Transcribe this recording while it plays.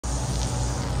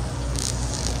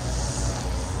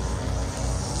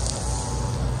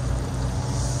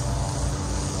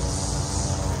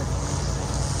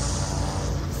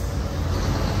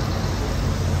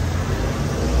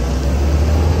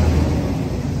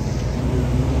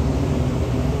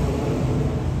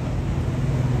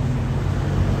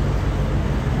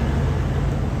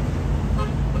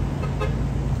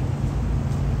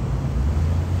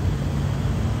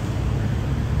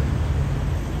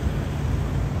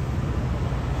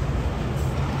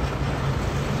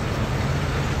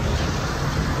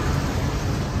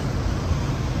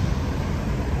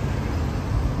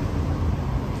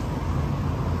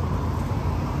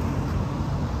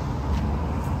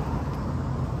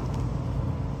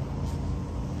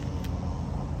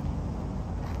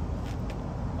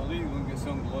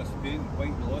some lost paint,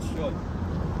 white lost shot.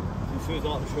 It shows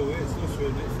artificial weight, it's not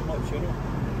showing it so much, you know.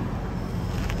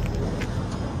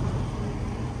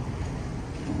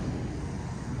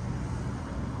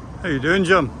 How you doing,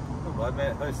 Jim? Not bad,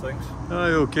 mate. How's things?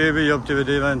 Aye, okay. What are you up to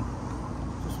today, man?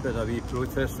 Just been a wee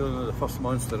protest on the first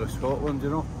monster of Scotland,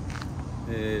 you know.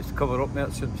 It's cover up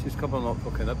merchant, she's covering up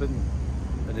fucking everything.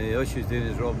 And all she's doing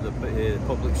is robbing the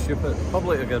public stupid. The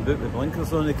public are getting booked with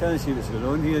blinkers on, they can't see what's going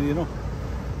on here, you know.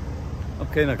 I'm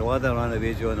kind of glad I ran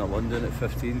away John at London at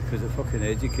 15 because it fucking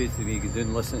educated me. You can do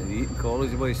and listen to the Eton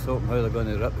College boys talking how they're going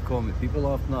to rip the common people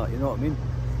off and that, you know what I mean?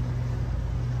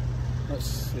 That's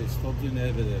Sturgeon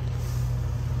there with the...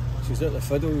 She's at the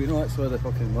fiddle, you know, that's where the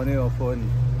fucking money off on.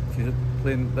 She's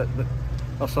playing... But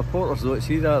her supporters don't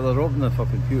see that, they're robbing the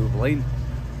fucking people blind.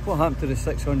 What happened to the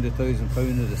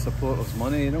 £600,000 of the supporters'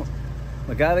 money, you know?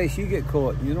 McGarry, she get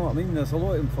caught, you know what I mean? There's a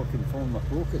lot of them fucking falling my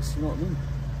pockets, you know what I mean?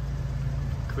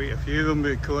 Quite a few of them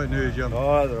get caught now, Jim.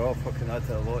 Oh, they're all fucking at it,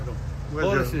 a lot of them.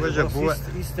 Where's your boat?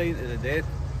 He's staying to the death.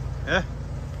 Eh?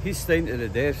 He's staying to the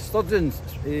death. Sturgeon,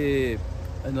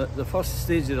 in the first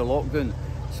stage of the lockdown,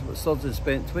 Sturgeon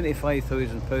spent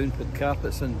 £25,000 putting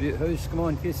carpets in Butte House. Come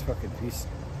on, he's fucking peace.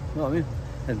 You know what I mean?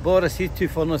 And Boris, he had 2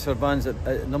 furniture vans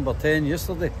at number 10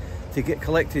 yesterday to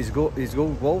collect his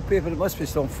gold wallpaper. It must be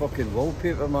some fucking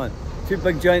wallpaper, man. 2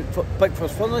 big giant big for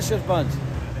furniture vans.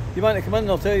 You want to come in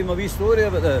and I'll tell you my wee story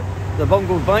about the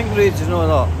bungled bank raids and all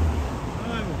that.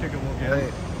 Aye, we'll take a walk here.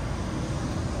 Right.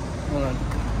 Hold on.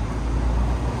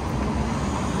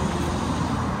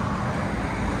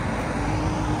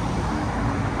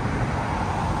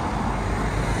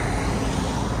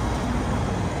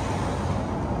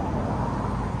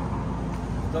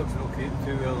 Dogs are not keeping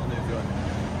too well now, John.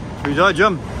 Who's that,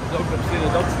 Jim? I'm saying the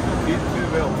dogs are not keeping too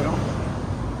well, you know.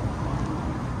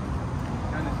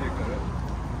 Can they take her out?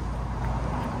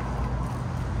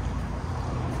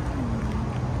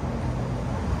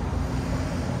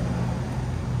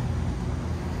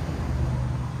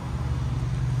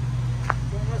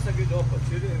 Well, that's a good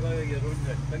opportunity while you're on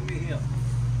the thingy here.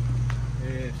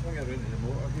 Swing around to the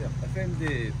motor here. I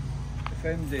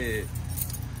found the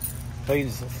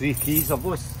finds 3 keys. I've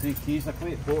lost 3 keys, they're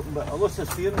quite important, but I lost the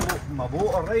steering wheel from my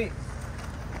motor, right?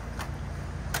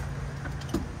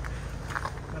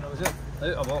 When I was out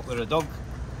of walk with a dog,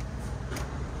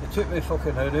 it took me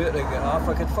fucking an hour to get off.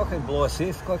 I could fucking blow a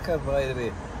safe quicker, by the way.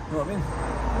 You know what I mean?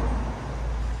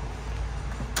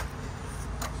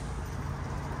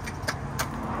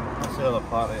 That's the other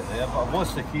part right there, but I've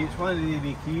lost the keys. It's one of the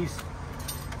wee keys.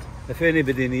 If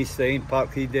anybody in East End,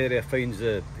 Parkhead area finds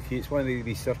the key, it's one of the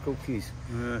wee circle keys.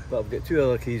 Yeah. But I've got 2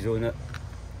 other keys on it.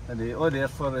 And all they're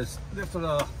for is, they're for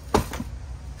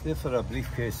a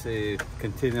briefcase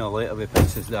containing a letter with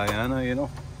Princess Diana, you know.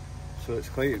 So it's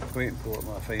quite important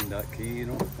that I find that key, you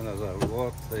know. And there's a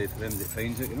reward for them that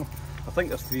finds it, you know. I think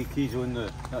there's 3 keys on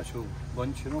the actual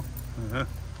bunch, you know.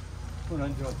 Go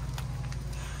on, John.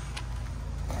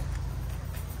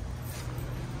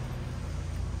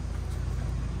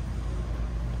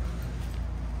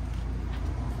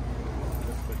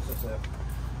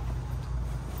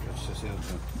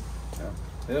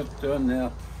 There, down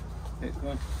there. Hey, come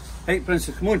on. Hey,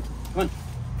 Princess, come on. Come on.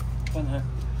 Come on here.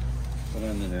 Come on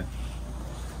in there.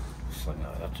 Sling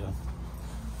that there, John.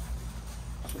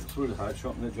 So throw the hatch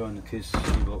up there, John, in case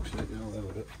he walks it, you know,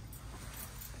 whatever it.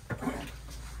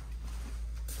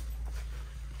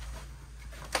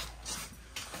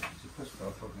 It's a piss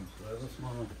car fucking flare this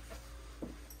morning.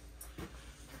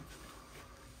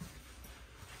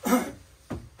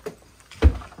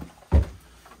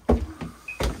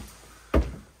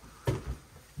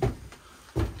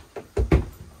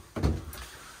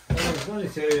 I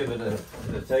want to tell you about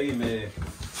the time,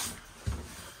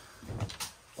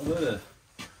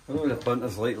 I know the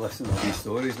punters like listening to these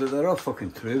stories, but they're all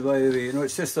fucking true, by the way, you know.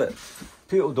 It's just that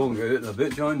people don't go out and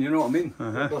about, John, you know what I mean?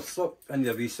 They're stuck in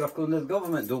your wee circle, and the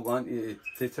government don't want you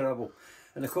to travel,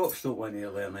 and the cops don't want you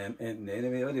to learn anything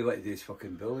anyway. All they want to do is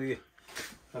fucking bully you.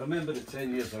 I remember at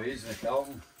 10 years of age in the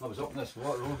Calton, I was up in this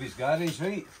Roby's garage,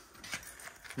 right?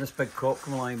 And this big cop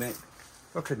come along, mate,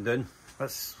 fucking down.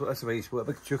 That's why he's got a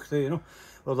big chook there, you know.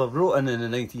 Well, they brought in the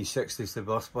 1960s to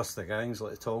bust the gangs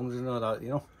like the Tongs and all that, you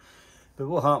know. But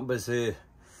what happened was, I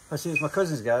said, it's my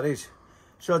cousin's garage.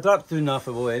 So I dropped down half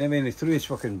a wall anyway, and he threw his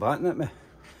fucking baton at me.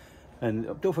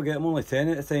 And don't forget, I'm only 10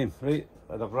 at the time, right?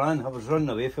 And I was running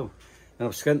away from him. And I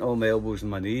was skinting all my elbows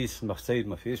and my knees, and my side of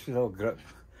my face was all gripped.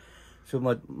 So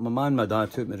my man and my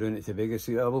dad took me round to Vegas.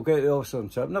 I will get the officer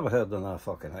and I've never heard of that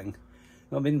fucking thing.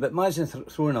 I mean, but imagine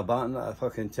throwing a baton at a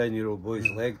fucking 10-year-old boy's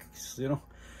legs, you know.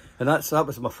 And that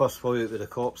was my first fight out with the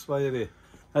cops, by the way.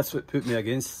 That's what put me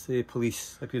against the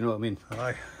police, if you know what I mean.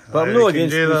 Aye. But I'm not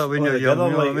against do police that when you're young,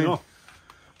 altogether, you know what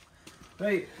I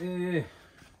mean? Right,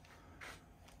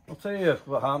 I'll tell you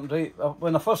what happened, right?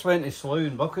 When I first went to Slough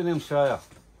in Buckinghamshire,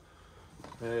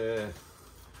 this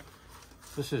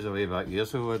is a way back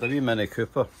years ago, I had a wee Mini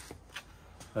Cooper,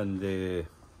 and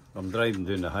I'm driving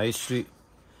down the high street,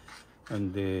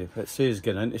 and it says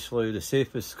getting into Slough, the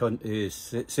safest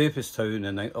town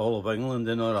in all of England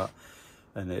and all that.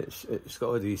 And it's got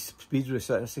all these speed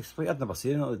restrictions. I'd never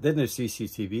seen it. It didn't have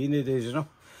CCTV in the days, you know.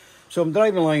 So I'm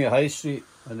driving along the high street,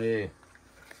 and the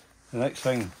next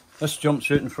thing, this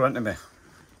jumps out in front of me.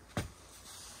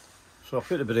 So I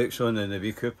put the brakes on in the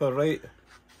wee Cooper, right?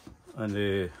 And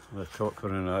the truck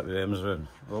running at the M's running.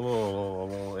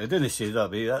 Oh, it didn't say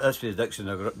that, but that's the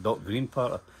Dixon Dock Green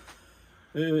part.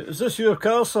 Is this your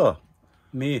car, sir?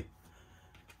 Me.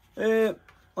 I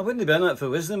wouldn't be in it if it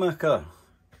wasn't my car.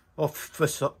 Off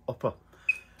fist upper.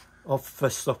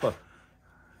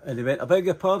 And he went, I beg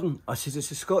your pardon. I said,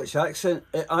 it's a Scottish accent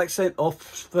off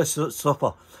fist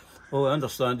upper. Oh, I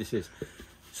understand, he says.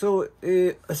 So,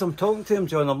 as I'm talking to him,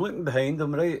 John, I'm looking behind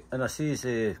him, right, and I sees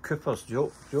Cooper's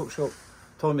joke shop,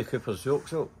 Tommy Cooper's joke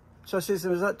shop. So I says,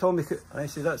 is that Tommy Cooper? I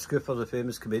said, that's Cooper, the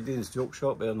famous comedian's joke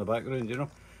shop there in the background, you know.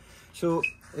 So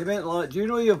he went like, do you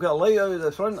know you've got a light out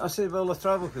the front? I said, well, I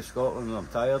travel to Scotland and I'm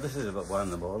tired. This is about 1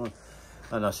 in the morning.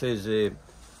 And I says,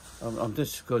 I'm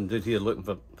just going down here looking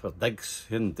for digs,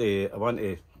 and I want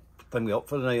to bring me up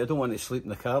for the night. I don't want to sleep in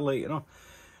the car, like, you know.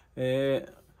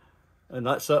 And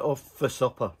that's it, off the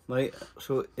supper, right?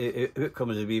 So out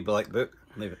comes a wee black book.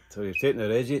 So you're taking the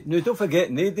regi. Now, don't forget,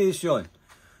 in those days, John,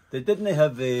 they didn't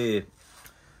have the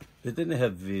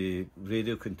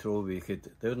radio control where you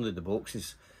could, they only had the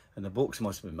boxes, and the box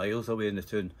must be miles away in the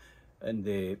town. And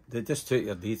they just took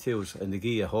your details and they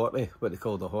gave you a horty, what they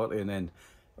called a horty, and then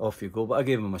off you go. But I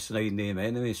gave them a snide name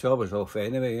anyway, so I was off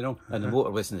anyway, you know. And the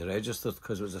motor wasn't registered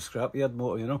because it was a scrapyard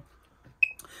motor, you know.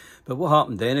 But what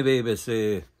happened anyway was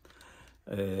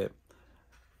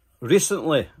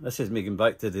recently, this is me going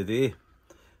back to the day,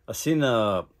 I seen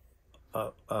an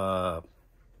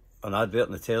advert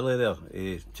in the telly there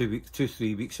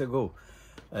 3 weeks ago,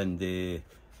 and it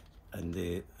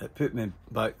put me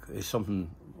back to something,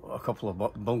 a couple of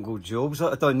bungled jobs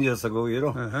that I'd done years ago, you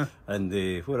know. And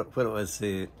where it was,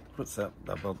 what's that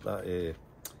bird that,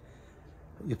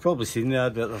 you've probably seen the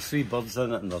advert, there's 3 birds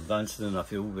in it and they're dancing in a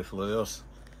field with flowers.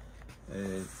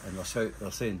 And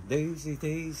they're saying, Daisy,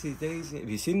 Daisy, Daisy. Have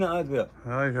you seen that advert?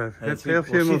 I've see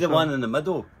the one in the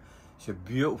middle? She's a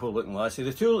beautiful looking lassie.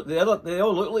 They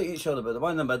all look like each other, but the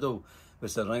one in the middle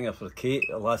was the ringer for Kate,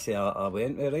 the lassie I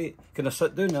went with, right? Can I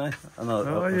sit down now? You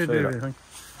do everything.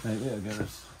 Right, wait,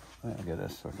 I'll get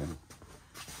this fucking.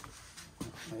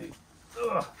 Right.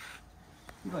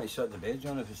 You might shut the bed,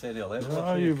 John, if you say the 11.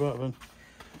 Oh, you bet, man.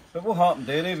 But what happened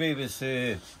anyway was,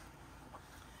 this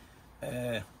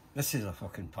is a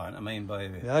fucking pantomime, by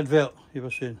the way. The advert, you were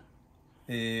saying?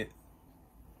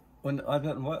 On the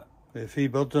advert and what? With 3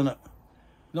 birds in it.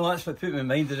 No, that's what put me in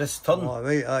mind of this turn. Oh,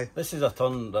 right, aye. This is a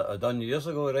turn that I done years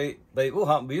ago, right? Right, what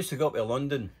happened? We used to go up to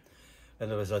London,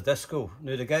 and there was a disco.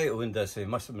 Now, the guy who owned this, he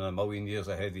must have been a million years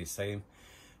ahead of his time.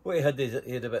 What he had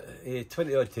about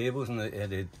 20 odd tables, and he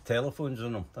had telephones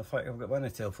on them. In fact, I've got one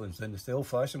of the telephones down, it's the old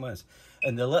fashioned ones.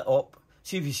 And they lit up.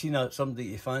 See if you seen somebody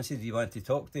you fancied, you want to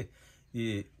talk to,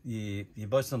 you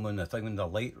buzz them on the thing when they're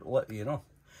light lit, you know.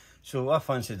 So I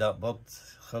fancied that bird.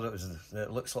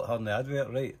 It looks like her in the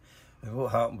advert, right? And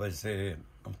what happened was,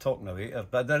 I'm talking away to her,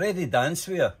 but I'd already danced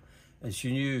with her, and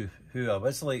she knew who I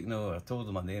was, like, no, I told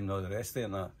her my name and all the rest of it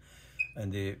and that.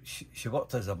 And she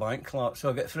worked as a bank clerk,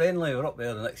 so I got friendly. We were up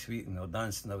there the next week and we were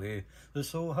dancing away. They're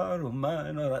so hard, man,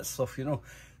 and all that stuff, you know.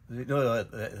 You know,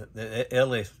 the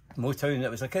early Motown,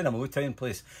 it was a kind of Motown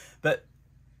place. But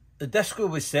the disco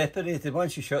was separated.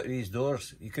 Once you shut these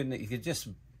doors, you could just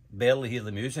barely hear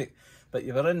the music. But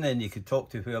you were in there and you could talk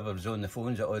to whoever was on the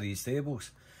phones at all these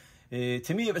tables.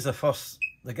 To me, it was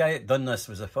the guy that done this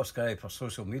was the first guy for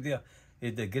social media. He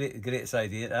had the greatest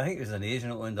idea. I think it was an Asian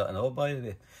that owned it and all, by the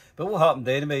way. But what happened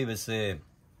anyway was, I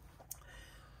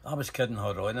was kidding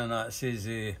her on, and I says,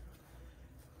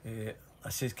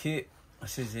 Kate, I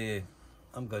says,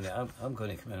 I'm going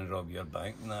to come in and rob your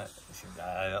bank and that. I said,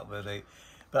 that'll be right.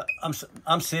 But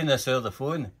I'm saying this over the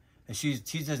phone, and she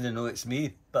doesn't know it's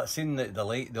me. But I seen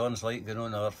the orange light going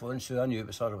on her phone, so I knew it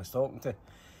was her I was talking to,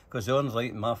 because the orange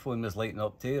light in my phone was lighting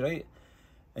up too, right?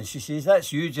 And she says,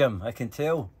 that's you, Jim, I can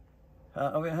tell.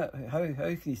 I went, how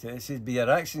can you tell? It says, be your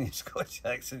accent, your Scottish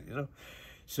accent, you know.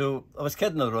 So I was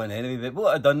kidding her on anyway, but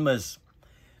what I done was,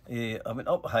 I went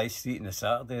up High Street on a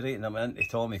Saturday, right, and I went into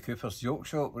Tommy Cooper's joke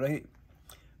shop, right?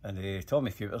 and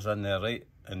Tommy Cooper's in there, right,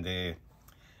 and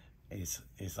he's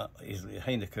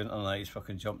behind the counter and he's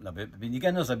fucking jumping about. But when you get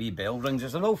in, there's a wee bell rings.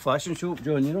 It's an old-fashioned shop,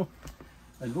 John, you know.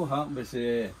 And what happened was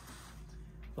there's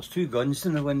 2 guns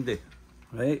in the window,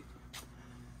 right?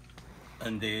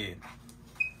 And the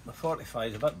 45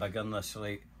 is a bit bigger than this,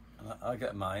 right? And I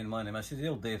get my iron man, and I said,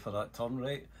 "He'll do for that turn,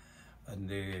 right?"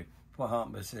 And what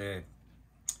happened was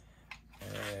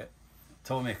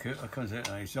Tommy Cooper comes out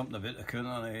and he's jumping about the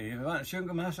counter and he went,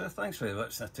 "Sugar man," I said, "Thanks very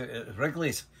much." I took it at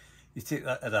Wrigley's. You take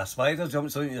that, and a spider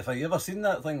jumps on you. Have you ever seen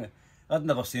that thing? I'd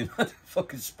never seen that.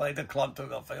 Fucking spider clamped on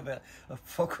that thing about it.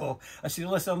 Fuck off. I said,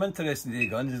 "Listen, I'm interested in the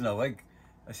guns in a wig."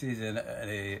 I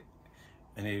said,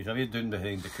 and he was away down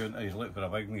behind the counter. He's looking for a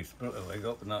wig and he's brought the wig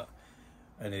up and that.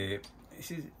 And he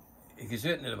says, he goes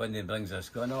out into the window and brings this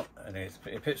gun up and he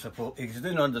puts a pole. He goes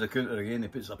down under the counter again. He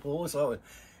puts a police out.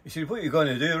 He said, "What are you going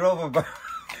to do? Rob a bank?"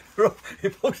 He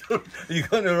pulls up, "Are you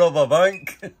going to rob a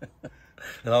bank?"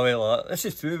 And I went like, "This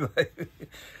is true, baby."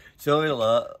 So I went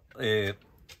like,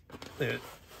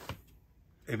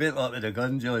 he went like with the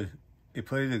gun, John. He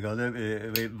played the gun out,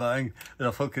 he went bang, and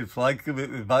a fucking flag came out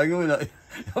with bang on it.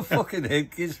 A fucking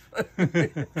head case.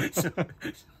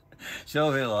 So I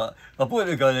went like, I put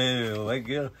the gun in the wig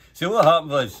here. So what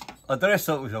happened was, I dressed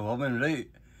up as a woman, right?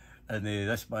 And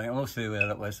this bank, I'm not sure where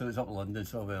it was, so it was up in London,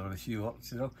 so where she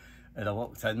worked, you know. And I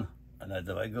walked in, and I had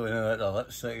the wig on, and I had the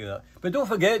lipstick and that. But don't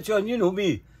forget, John, you know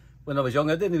me. When I was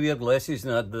young, I didn't wear glasses,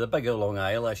 and I had the bigger long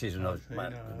eyelashes when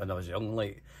I was young,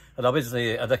 like. And I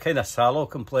had a kind of sallow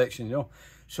complexion, you know.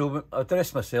 So I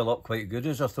dressed myself up quite good,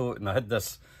 as I thought, and I had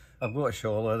this, I've got a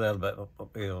shawl there, but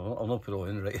you know, I'll not put it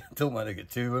on, right? I don't want to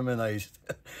get too womanised.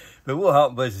 But what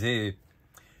happened was, I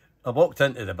walked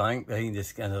into the bank behind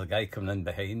this, and the guy coming in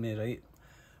behind me, right?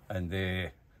 And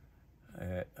the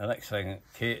next thing,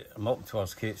 I'm walking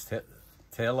towards Kate's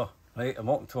tailor, right? I'm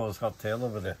walking towards her tailor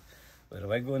with the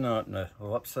wig on that and the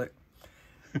lipstick.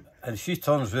 And she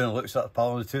turns around and looks at the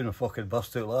pal on the two and fucking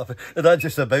burst out laughing. And I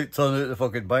just about turned out the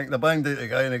fucking bank. I banged out the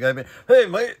guy and the guy went, "Hey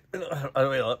mate!" I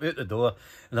went out the door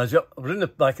and I ran the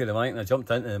back of the bank and I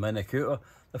jumped into the Mini Cooper.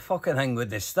 The fucking thing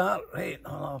wouldn't start, right?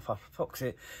 Oh, for fuck's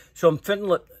sake. So I'm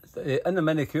fiddling in the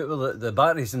Mini Cooper, the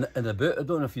battery's in the boot. I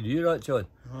don't know if you knew that, John.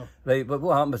 Right, but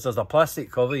what happened is there's a plastic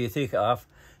cover, you take it off.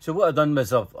 So what I done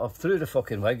was I've threw the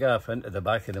fucking wig off into the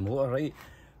back of the motor, right?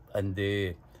 And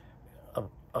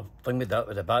I've done that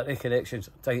with the battery connections,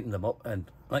 tightened them up, and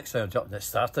next time I jumped, it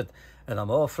started, and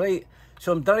I'm off, right?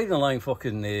 So I'm driving along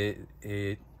fucking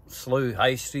Slough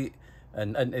High Street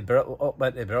and up into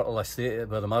Brittle Estate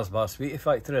where the Mars Bar Sweetie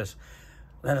factory is.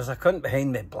 Then there's a cunt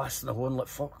behind me blasting the horn like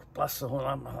fuck, blasting the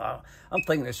horn. I'm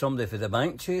thinking it's somebody for the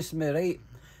bank chasing me, right?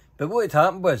 But what had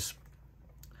happened was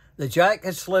the jack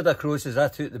had slid across as I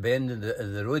took the bend in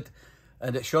the road,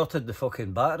 and it shorted the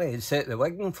fucking battery and set the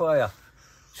wig on fire.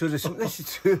 So this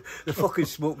is true, the fucking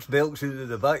smoke's belts into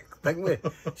the back, think me.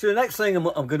 So the next thing,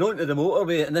 I'm going on to the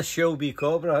motorway, and this Shelby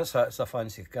Cobra, that's a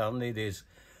fancy car nowadays.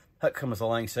 It comes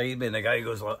alongside me, and the guy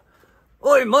goes like,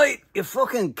 "Oi mate, your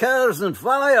fucking car's on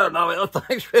fire." And I went, "Oh,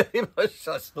 thanks very much."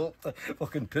 I stopped to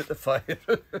fucking put the fire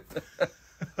out.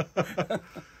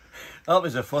 That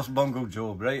was the first bungle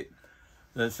job, right?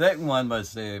 The second one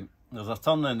was, there's a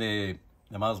turn in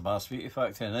the Mars Bar Sweetie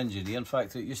factory, an engineering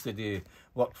factory. It used to do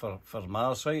work for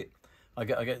Mars, right? I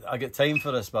get time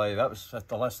for this, by that was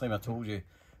the last time I told you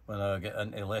when I get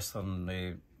into Leicester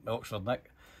Oxford,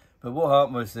 Nick. But what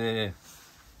happened was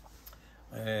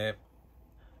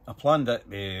I planned it.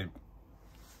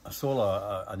 I sold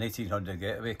an 1800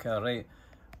 getaway car, right?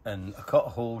 And I cut a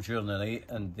hole during the night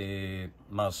in the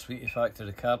Mars Sweetie factory,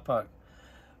 the car park,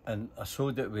 and I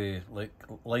sewed it with like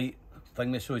light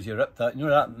thing that shows you rip that. You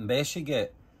know that mesh you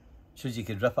get, shows you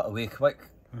could rip it away quick.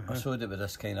 I sewed it with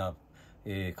this kind of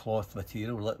cloth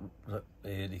material that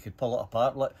you could pull it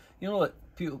apart. Like, you know, like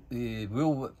people,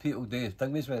 wool what people do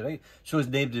things with, right? So as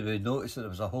nobody would notice that there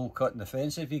was a hole cut in the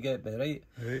fence if you get me,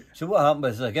 right? So what happened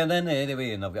was I get in there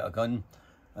anyway, and I've got a gun,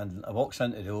 and I walks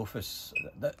into the office.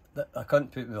 I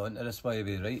couldn't put me onto this way,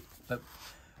 right?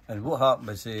 And what happened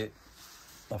was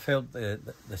I felt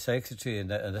the secretary and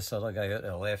this other guy out to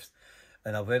the left,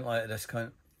 and I went like this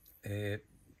cunt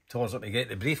towards up to get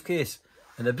the briefcase.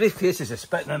 And the briefcase is a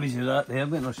spitting image of that there,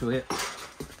 I'll show you.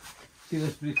 See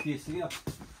this briefcase here?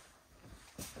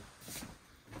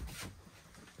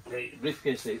 Right,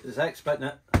 briefcase, right, there's X spitting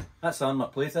it. That's on my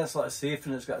plate, that's like a safe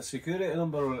and it's got a security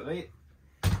number on it, right?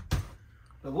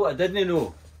 But what I didn't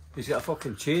know, he's got a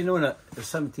fucking chain on it, there's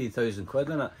 17,000 quid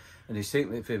in it, and he's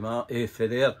taking it for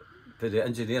the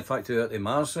engineer factory out in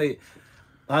Mars, right?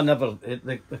 I never,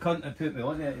 the cunt that put me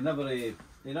on it, he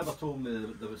never told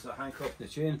me there was a handcuff to the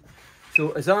chain.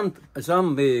 So as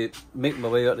I'm making my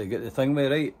way up to get the thing way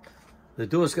right, the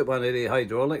door's got one of the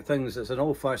hydraulic things. It's an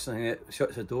old-fashioned thing that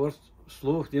shuts the door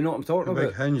slow. Do you know what I'm talking about?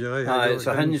 Big hinge, right? Aye, it's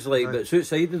a hinge like, but it's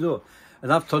outside the door.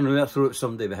 And I've turned around and threw it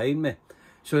somebody behind me.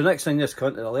 So the next thing this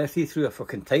cunt to the left, he threw a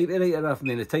fucking typewriter off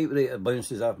me, and the typewriter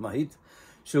bounces off my head.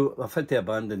 So I've had to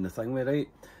abandon the thing way right,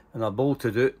 and I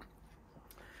bolted out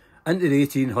into the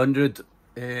 1800.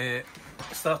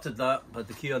 Started that, had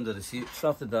the key under the seat,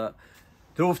 started that,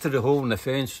 drove to the hole in the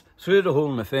fence, through the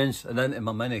hole in the fence and into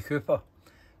my Mini Cooper,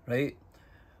 right?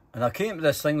 And I came to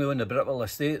this thing on the Brittle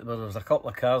Estate where there was a couple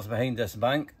of cars behind this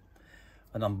bank,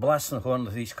 and I'm blasting the horn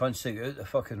of these cunts to get out the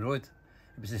fucking road.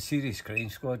 It was a serious crime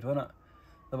squad, wasn't it?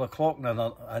 They were clocking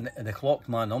and they clocked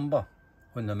my number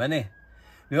on the Mini.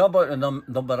 Now about the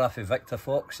number off of Victor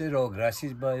Fox, they're all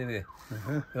grasses by the way,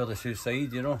 where the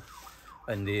suicide, you know.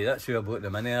 And that's who I bought the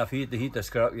Mini off. He had the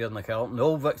scrapyard in the Caltons, the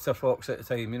old Victor Fox at the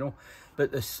time, you know.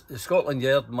 But the Scotland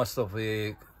Yard must have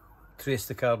traced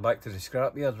the car back to the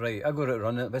scrapyard, right? I got it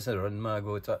running, it was a run, man, I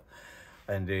got it.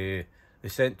 And they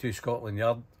sent 2 Scotland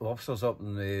Yard officers up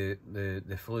and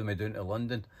they flew me down to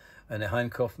London and they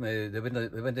handcuffed me. They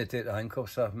wouldn't take the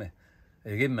handcuffs off me.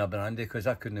 They gave me a brandy because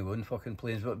I couldn't go on fucking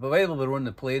planes. But while we were on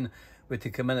the plane, we had to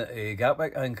come in at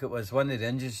Gatwick, I think it was, one of the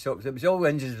engines shops. It was all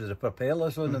engines with the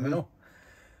propellers on them, you know.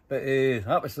 But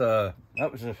that was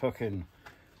a fucking,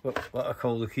 what I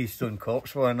call the Keystone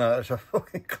Cops one. That is a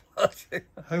fucking classic.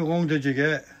 How long did you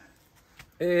get?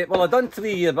 Well, I done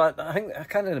 3 years, but I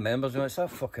can't remember. So it's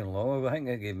that fucking long ago. I think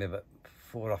they gave me about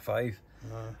 4 or 5.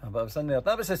 But I was in there.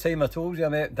 That was the time I told you I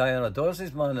met Diana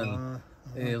Dawes' man and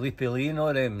Leapy Lee and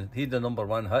all them. He had the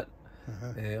 #1 hit.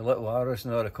 Little Aris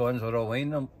and all the cons were all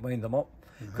wind them up.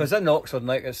 Because in Oxford,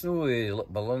 like, it's no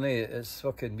Berlin, it's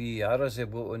fucking wee Aris they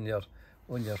bought on your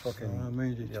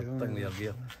fucking your thing, your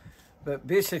gear. But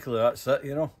basically that's it,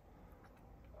 you know.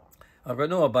 I've got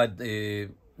no bad day,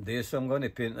 so I'm going to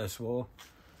paint this wall.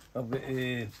 I've got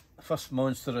first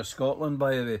monster of Scotland,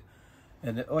 by the way,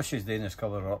 and all she's doing is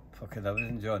cover up fucking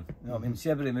everything, John. You know what I mean? See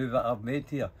every move that I've made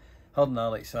here. Her and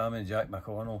Alex Sam and Jack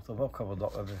McConnell, they've all covered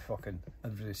up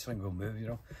every single move, you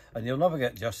know. And you'll never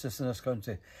get justice in this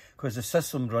country because the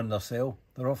system run themselves.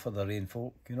 They're all for their own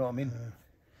folk, you know what I mean?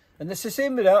 And it's the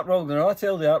same with art, Rob. You know, I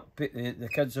tell the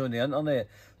kids on the internet,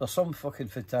 there's some fucking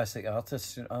fantastic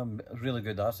artists, really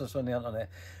good artists on the internet,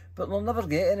 but they'll never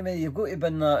get anywhere. You've got to be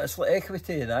in that, it's like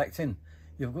equity in acting.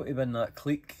 You've got to be in that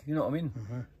clique, you know what I mean?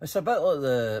 It's a bit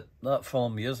like that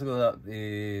film years ago,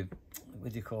 that,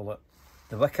 what do you call it?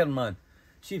 The Wicker Man.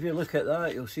 See, if you look at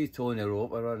that, you'll see Tony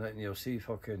Roper on it, and you'll see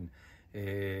fucking,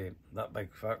 that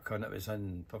big fat cunt that was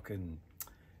in fucking,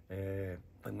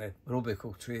 Robbie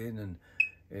Coltrane and,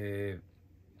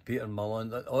 Peter Mullen,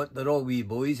 they're all wee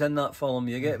boys in that film,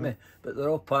 you get me? But they're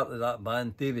all part of that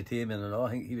band. David Heyman and all,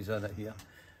 I think he was in it here.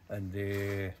 And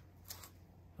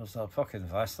there's a fucking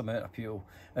vast amount of people.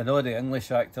 And all the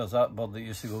English actors, that bird that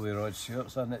used to go with Rod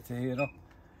Stewart's in it too, you know.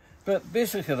 But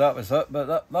basically that was it.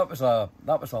 But that was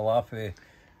a laugh with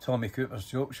Tommy Cooper's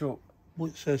joke show.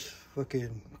 What's this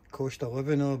fucking cost of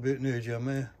living all about now,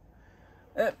 Jimmy?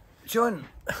 John,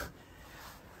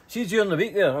 see during the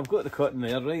week there, I've got the cotton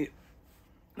there, right?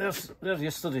 There's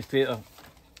yesterday's paper.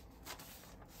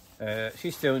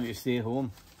 She's telling you to stay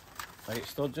home. Right,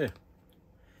 Sturgey.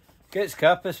 Gets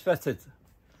Capus fitted.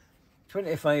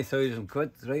 25,000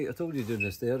 quid, right? I told you doing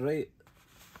this there, right?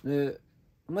 Now,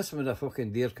 I'm missing with a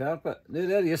fucking deer carpet. Now,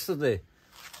 there yesterday,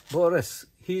 Boris,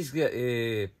 he's got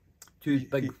 2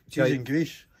 big He's in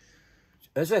Greece.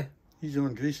 Is he? He's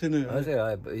on Greece now. Is he?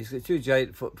 Aye, but he's got 2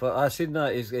 giant foot. I seen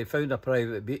that he found a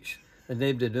private beach, and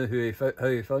nobody knew how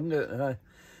he found it. Aye.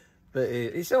 But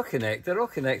he's all connected. They're all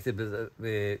connected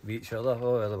with each other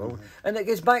all over the world. And it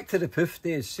gets back to the poof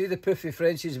days. See the poofy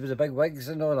Frenchies with the big wigs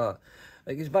and all that.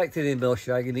 It gets back to them all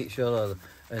shagging each other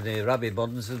and Robbie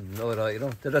Burns and all that, you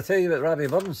know. Did I tell you about Robbie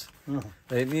Burns?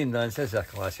 Right, me and Nancy, this is a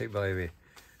classic, by the way.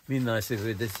 Me and Nancy,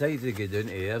 we decided to go down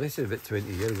to Ayr. This is about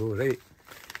 20 years ago, right?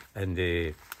 And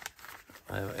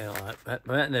I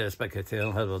went into this big hotel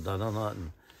and had our dinner and that.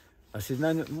 And I said,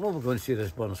 "Nan, we're going to see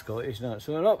this Born Scottish now."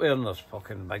 So we're up there and there's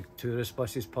fucking big tourist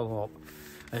buses pulling up.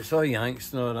 And it's all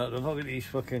Yanks and all that. They've all got these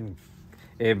fucking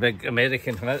big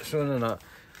American hats on and that.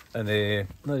 And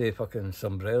no, they fucking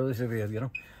sombreros they wear, you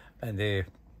know. And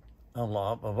I'm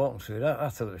like, I'm walking through that. I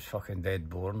thought it was fucking dead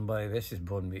boring, by this is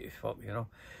boring me to fuck, you know.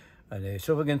 And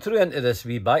so we're going through into this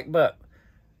wee back bit,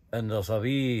 and there's a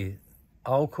wee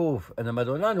alcove in the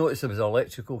middle. And I noticed there was an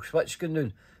electrical switch going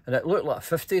down, and it looked like a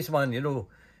 50s one, you know.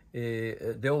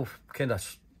 The old kind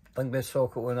of thing with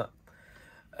socket on it.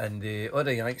 And all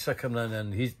the Yanks are coming in,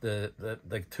 and he's the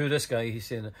tourist guy. He's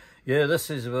saying, "Yeah, this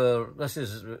is where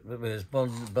his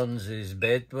Burns'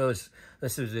 bed was.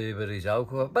 This is where his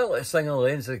alcohol. But like single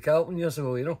lens of Caltons years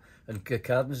ago, you know, and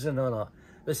Caltons and all that.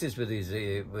 This is where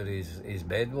his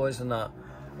bed was and that."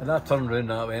 And I turned round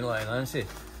and I went like, "Nancy,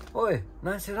 oi,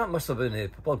 Nancy, that must have been he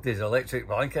plugged his electric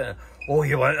blanket." And, "Oh,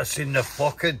 you want to see the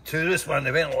fucking tourists when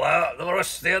they went like that? They were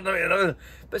staring at you now."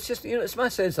 But it's just, you know, it's my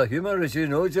sense of humour, as you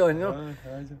know, John, you know.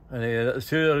 And the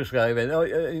tourist guy went, "Oh,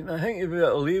 I think you'd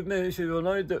better leave me." He said, "Well,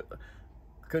 now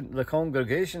the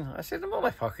congregation." I said, "I'm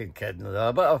only fucking kidding with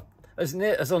that. But is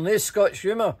there no Scotch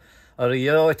humour? Or are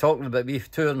you all talking about me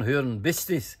touring hooring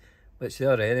beasties?" Which they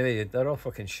are anyway. They're all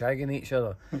fucking shagging each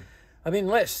other. I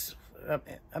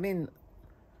mean,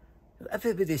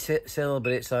 everybody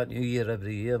celebrates that New Year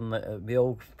every year, and we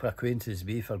all acquaintances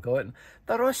be forgotten.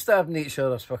 They're all stabbing each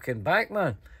other's fucking back,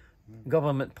 man.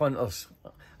 Government punters.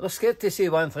 They're scared to say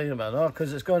one thing about another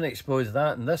because it's going to expose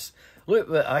that and this. Look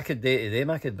what I could do to them.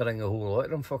 I could bring a whole lot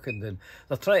of them fucking down.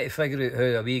 They're trying to figure out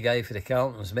how a wee guy for the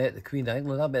Caltons met the Queen of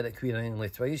England. I met the Queen of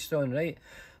England twice, John, right?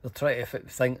 They're trying to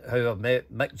think how I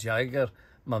met Mick Jagger,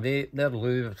 my mate, there,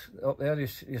 Lou, up there. You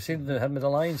seen him with the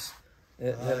lines?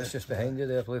 It's just behind you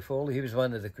there, Lou Foley. He was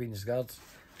one of the Queen's Guards.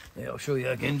 Yeah, I'll show you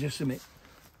again just a minute.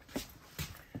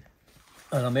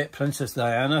 And I met Princess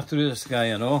Diana through this guy,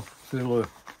 you know, through Lou.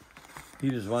 He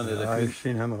was one of the... I've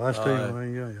seen him last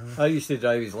time. Yeah. I used to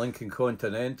drive his Lincoln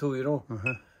Continental, you know.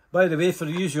 By the way, for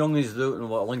you youngies that don't know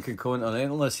what a Lincoln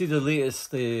Continental is, see the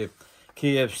latest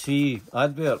KFC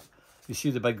advert? You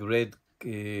see the big red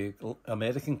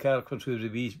American car through the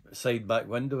wee side back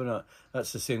window and that.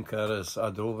 That's the same car as I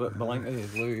drove at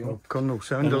Malinka, Lou, you know. Colonel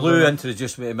Sanders. And Lou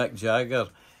introduced me to Mick Jagger,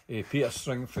 Peter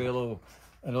Stringfellow,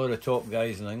 and all the top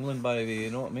guys in England, by the way,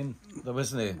 you know what I mean? There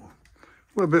wasn't a...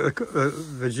 What about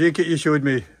the jacket you showed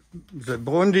me? Was it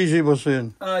Blondies you were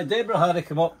saying? Aye, Deborah Harry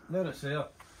come up. There it's there.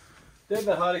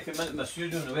 Deborah Harry came into my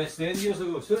studio in the West End years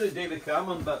ago. So did David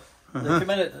Cameron, but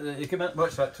they come in,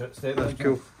 watch that step. That's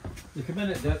cool. They come in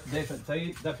at different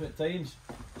times.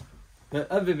 But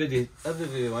everybody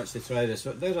wants to try this.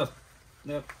 There's the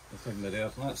thing there.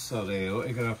 That's our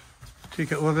autograph.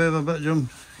 Take it over a bit, Jim.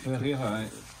 We're here, aye.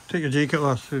 Take your jacket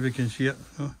off so we can see it.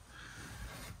 Oh.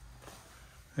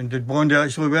 And did Blondie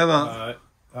actually wear that?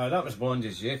 That was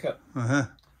Blondie's jacket. I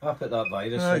put that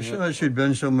virus in that should be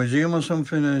in some museum or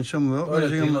something, in some all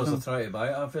museum. The dealers are trying to buy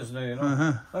it off us now, you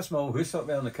know. That's my old house up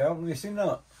there in the Calton. Have you seen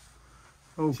that?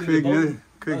 Oh, Craig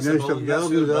Newstop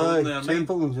Gardens, aye.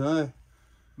 Temples, aye.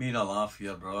 Me and a laugh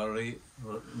here, brother, right?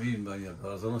 Me and one of your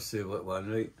brothers, I must say what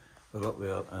one, right? We're up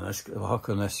there and we're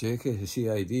hucking this shaky, the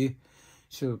CID.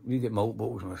 So we get malt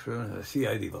bottles in my phone, and the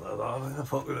CID were like, "Oh, the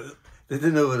fuck with it." They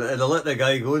didn't know it, and they let the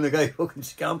guy go, and the guy fucking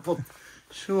scampered.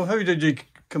 So how did you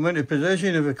come into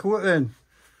possession of a coat then?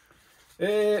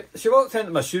 She walked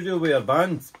into my studio with her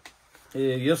band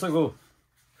years ago.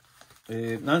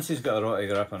 Nancy's got her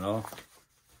autograph and all.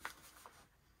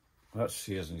 That's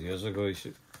years and years ago.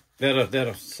 They're at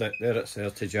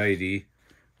Sertage ID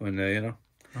when they, you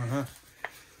know.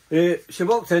 She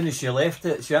walked in and she left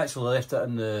it. She actually left it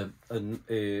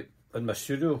in my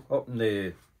studio up in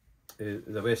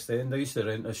the West End. I used to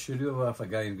rent a studio off a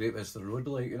guy in Great Western Road,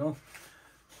 like, you know.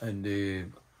 And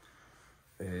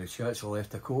she actually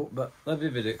left a coat. But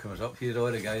everybody that comes up here,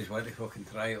 all the guys want to fucking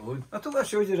try it on. I thought I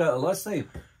showed you that last time.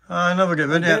 I never get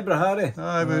rid of it. Deborah Harry.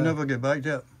 Aye, we'll never get back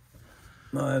to it.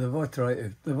 No, they've all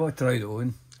tried it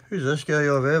on. Who's this guy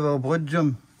of ever blood,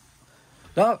 Jim?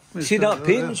 See that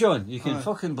painting, John? You can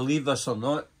fucking believe this or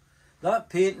not. That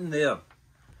painting there,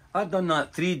 I'd done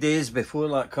that 3 days before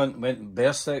that cunt went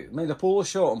berserk. Mind the polo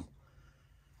shot him.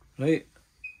 Right?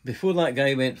 Before that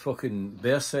guy went fucking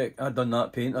berserk, I'd done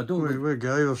that painting. I don't... Wait,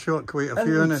 guy, I've shot quite a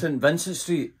few in it. St Vincent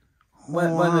Street. In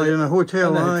a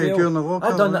hotel, during the walk.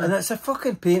 I'd done that, and it's a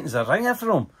fucking painting's a ringer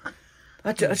for him.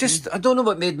 I don't know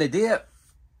what made me do it.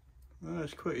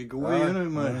 That's quite a go isn't it,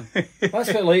 man?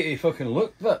 That's what like he fucking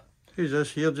looked, but... Who's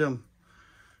this here, Jim?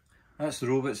 That's the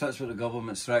robots. That's what the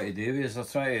government's trying to do. Is they're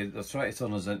trying to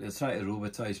turn us into, they're trying to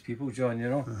robotise people, John. You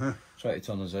know, trying to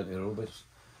turn us into robots.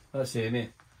 That's Amy.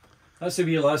 That's the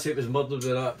wee lassie that was murdered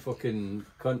with that fucking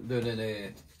cunt down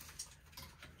in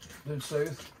down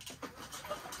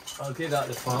south. I'll give that to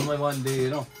the family one day, you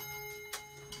know.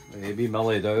 Maybe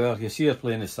Millie Dower. You see her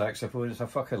playing the saxophone. It's a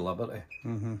fucking liberty.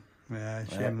 Yeah,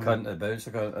 cunt to bounce,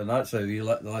 and that's how the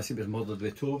lassie was murdered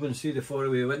with Tobin. See the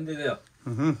four-way window there?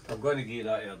 I'm going to give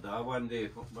that to her dad one day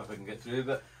if I can get through.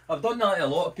 But I've done that to a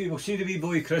lot of people. See the wee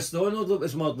boy Chris Donald that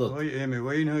was murdered? Right, Amy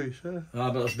Winehouse,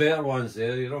 but there's better ones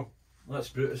there, you know. That's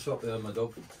Brutus up there, my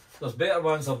dog. There's better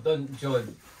ones I've done,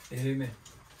 John. Amy.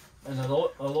 and a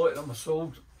lot of them are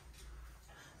sold.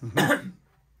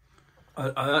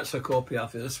 I actually a copy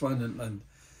after this one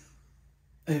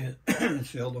and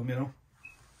sell them, you know.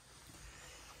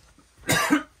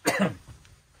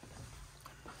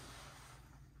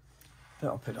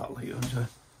 I'll put that light on, so.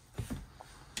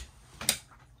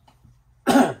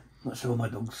 That's all my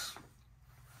dogs.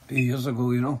 A few years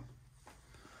ago, you know.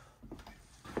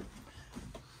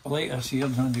 I like this here,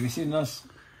 John. Have you seen this?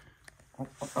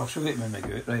 I'll show it when I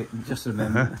go out, right? Just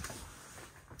remember.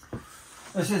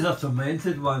 This is a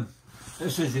tormented one.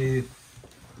 This is the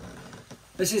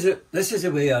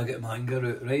way I get my anger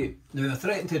out, right? Now I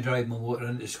threatened to drive my motor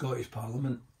into Scottish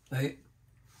Parliament, right?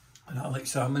 And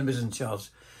Alex Salmon was in charge,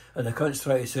 and the cunts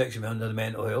tried to section me under the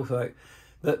Mental Health Act.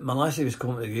 But my lassie was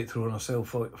coming to the gate throwing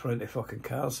herself into fucking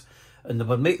cars, and they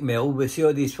were making me ill. We see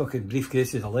all these fucking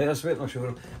briefcases of letters waiting on the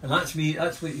shore, and that's me.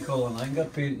 That's what you call an anger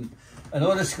painting. And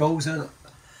all the skulls in it,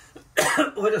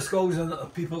 all the skulls in it are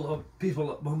people that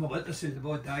mum witnesses the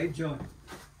boy died, John.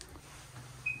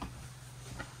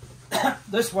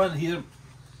 This one here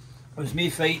was me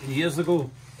fighting years ago.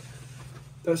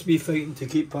 That's me fighting to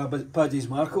keep Paddy's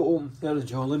Market open. There's a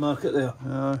Jolly Market there.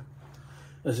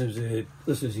 This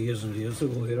is years and years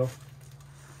ago, you know.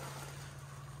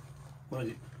 Well,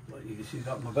 you can see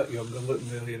that I'm a bit younger looking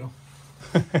there, you know.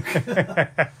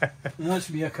 And that's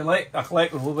me. I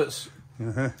collect robots.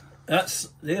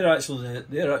 They're actually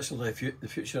the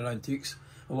future antiques.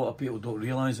 A lot of people don't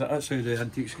realise that. That's how the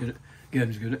antiques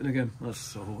game's good at the game.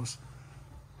 That's the horse.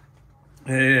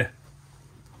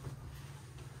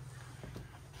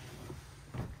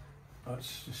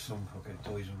 That's just some fucking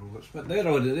toys and robots. But they're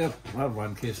already there. I have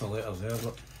one case of letters there.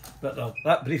 But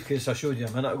that briefcase I showed you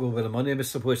a minute ago where the money was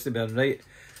supposed to be in, right?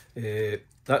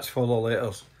 That's full of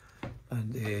letters.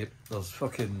 And there's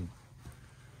fucking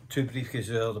 2 briefcases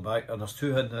there at the back, and there's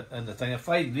 2 in the thing.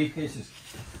 5 briefcases.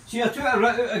 See, I took a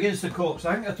writ out against the cops.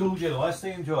 I think I told you the last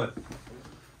time, John.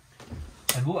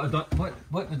 And what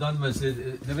they done was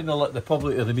they wouldn't let the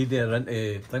public or the media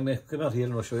into thing. Come here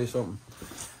and I'll show you something.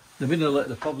 They wouldn't let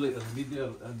the public or the media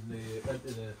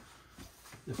into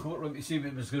the courtroom to see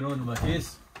what was going on in my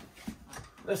case.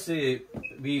 This I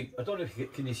don't know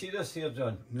if can you see this here,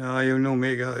 John? No, you'll not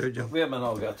make it out, John. Wait a minute,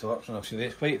 I'll get a torch and I'll show you.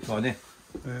 It's quite funny. I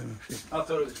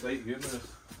thought it was quite humorous.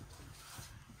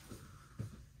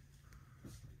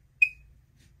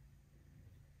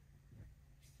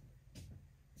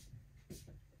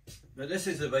 But this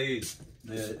is the way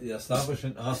the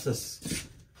establishment artists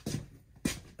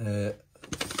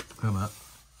come at.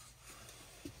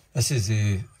 This is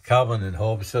the Calvin and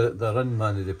Hobbes. They're in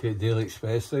man, they pay Daily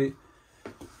Express, right?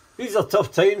 These are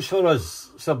tough times for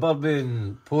us,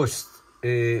 suburban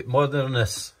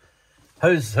post-modernists.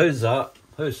 How's that?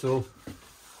 How so?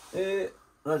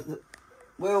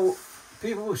 Well,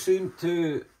 people seem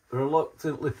to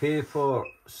reluctantly pay for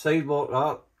sidewalk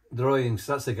art drawings.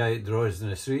 That's the guy that draws in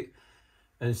the street,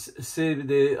 and say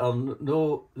they are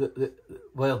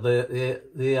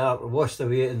they are washed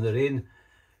away in the rain.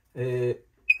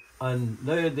 And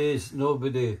nowadays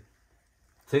nobody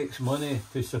takes money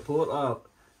to support art.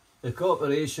 The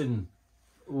corporation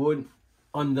won't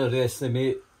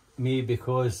underestimate me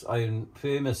because I'm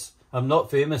famous. I'm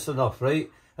not famous enough, right,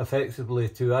 effectively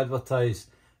to advertise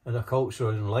in a cultural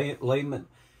alignment.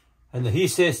 And he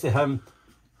says to him,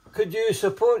 could you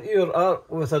support your art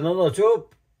with another job?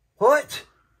 What?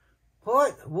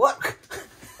 Work?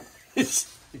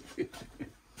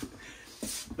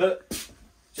 But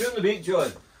during the week,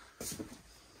 John,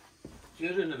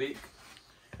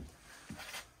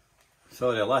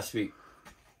 last week,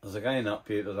 there's a guy in that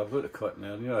paper, I've got the cutting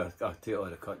there, you know, I take all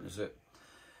the cuttings out.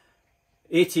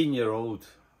 18-year-old,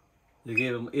 they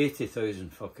gave him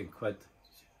 80,000 fucking quid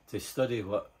to study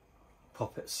what?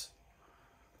 Puppets.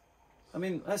 I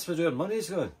mean, that's where their money's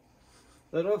gone.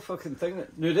 They're all fucking thing.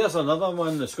 Now there's another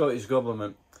one, the Scottish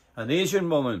Government, an Asian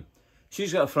woman,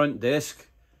 she's got a front desk,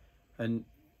 and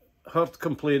her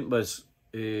complaint was,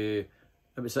 it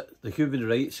was at the Human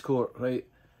Rights Court, right,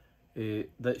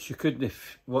 that she couldn't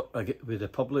work with the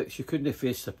public, she couldn't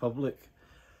face the public.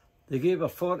 They gave her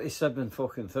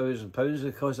 £47,000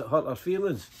 because it hurt her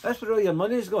feelings. That's where all your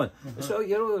money's gone. It's all,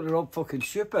 you're all fucking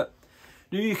stupid.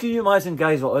 Now, can you imagine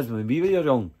guys like us when we were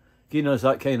young, giving us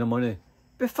that kind of money?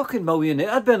 Be fucking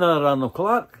millionaire. I'd been a Arnold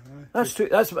Clark. That's true.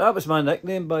 That was my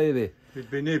nickname, by the way.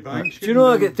 There'd be no banks. Do you know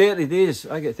I get 30 days?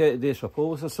 I get 30 days for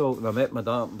police assault when I met my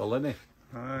dad in Berlin.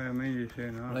 Aye, I mean you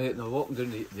saying that. Right, and I'm walking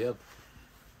down the yard.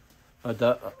 I had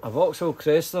a Vauxhall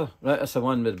Cresta, right, that's the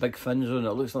one with the big fins on it.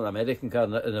 It looks like an American car,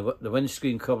 and the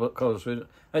windscreen covers around it.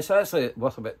 It's actually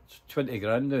worth about 20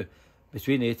 grand now,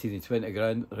 between 18 and 20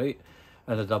 grand, right?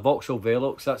 And a Vauxhall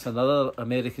Velox, that's another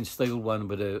American style one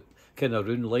with the kind of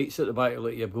round lights at the back,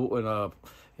 like you've got in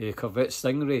a Corvette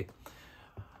Stingray.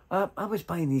 I was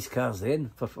buying these cars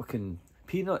then for fucking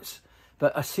peanuts,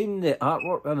 but I seen the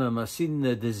artwork in them, I seen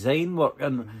the design work,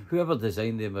 and whoever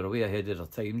designed them were way ahead of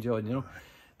their time, John, you know.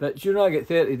 But do you know, I get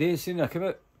 30 days, soon I come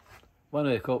out, one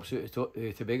of the cops out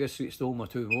of Tobago Street stole my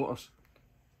 2 motors.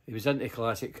 He was into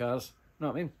classic cars, you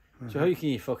know what I mean? So how can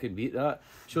you fucking beat that?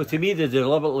 So to me, they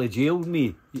deliberately jailed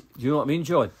me, do you know what I mean,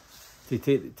 John? To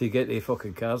get the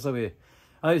fucking cars away.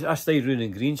 I stayed round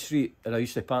in Green Street and I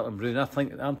used to park them round.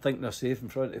 I'm thinking they're safe in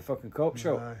front of the fucking cop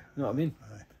shop. Aye. You know what I mean?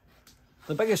 Aye.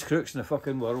 The biggest crooks in the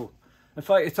fucking world. In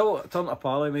fact, he turned a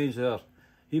pal of mine there.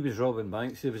 He was robbing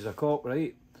banks. He was a cop,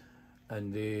 right?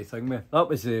 And the thing me.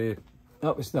 That's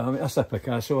a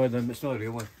Picasso in him. It's not a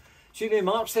real one. See the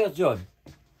marks there, John?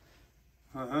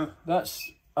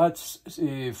 That's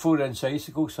 4-inch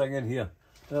icicles singing here.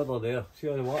 They're there. See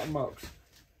all the watermarks?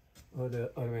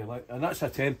 And that's a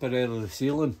temporary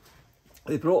ceiling.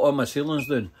 They brought all my ceilings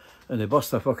down and they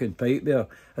burst a fucking pipe there,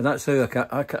 and that's how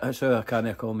I can't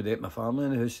accommodate my family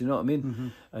in the house, you know what I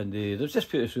mean? And they've just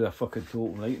put us through a fucking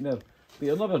total nightmare. But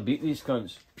you'll never beat these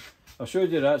cunts. I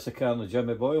showed you that's the car in the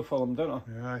Jimmy Boyle film, didn't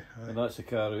I? Aye. And that's the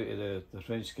car out of the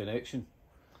French Connection.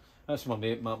 That's my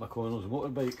mate Matt McConnell's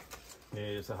motorbike.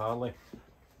 It's a Harley.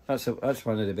 That's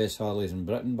one of the best Harleys in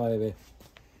Britain, by the way.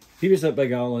 He was at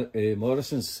Big Alan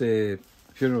Morrison's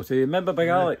funeral too. Remember Big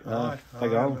Alan?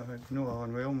 Big Alan. No,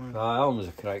 Alan well, man. Alan was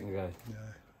a cracking guy.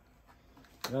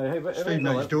 Stayed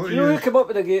next door to you know you. who came up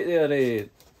with the gate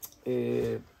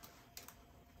there?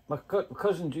 My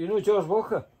cousin, do you know George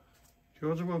Walker?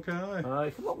 George Walker, aye.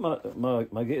 He came up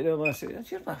my gate there last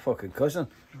night. You're my fucking cousin.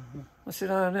 I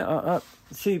said,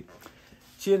 see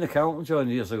in the Caltons, John,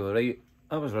 years ago, right?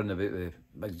 I was running about with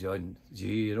Big John G,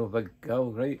 you know, big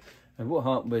gal, right? And what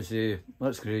happened was,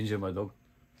 that's Granger, my dog.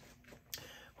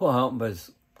 What happened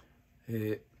was,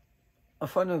 I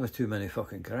found there was too many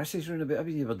fucking crashes round about.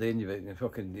 Every other day you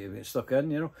get stuck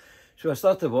in, you know. So I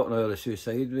started walking out of the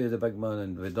suicide with the big man,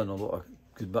 and we'd done a lot of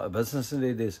good bit of business in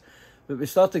the days. But we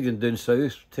started going down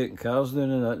south, taking cars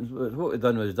down and that. And what we'd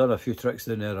done was done a few tricks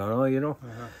down there, you know.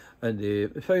 And we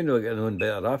found we were getting on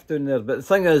better off down there. But the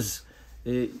thing is,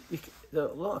 there are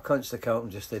a lot of cunts that Calton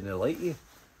just didn't like you.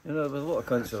 You know, there's a lot of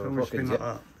cunts that were fucking...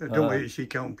 I don't like to see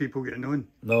Calton people getting on.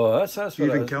 No, that's what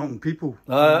even Calton people.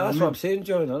 That's what I'm saying,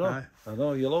 John, I know. I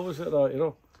know, you'll always get that, you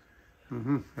know.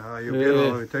 You'll get it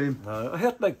all the time. I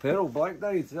heard Big Peril Black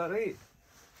died, is that right?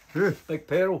 Who? Big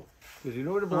Peril. Did you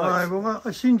know the Blacks? Aye, well,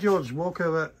 I seen George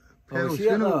Walker at Peril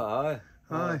funeral.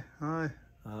 Aye.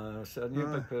 So I knew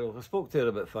Big Peril. I spoke to her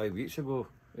about 5 weeks ago.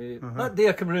 That day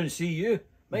I come round and see you.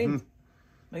 Mind,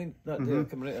 that day I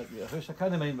come round at your house. I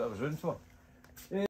can't mind what I was round for.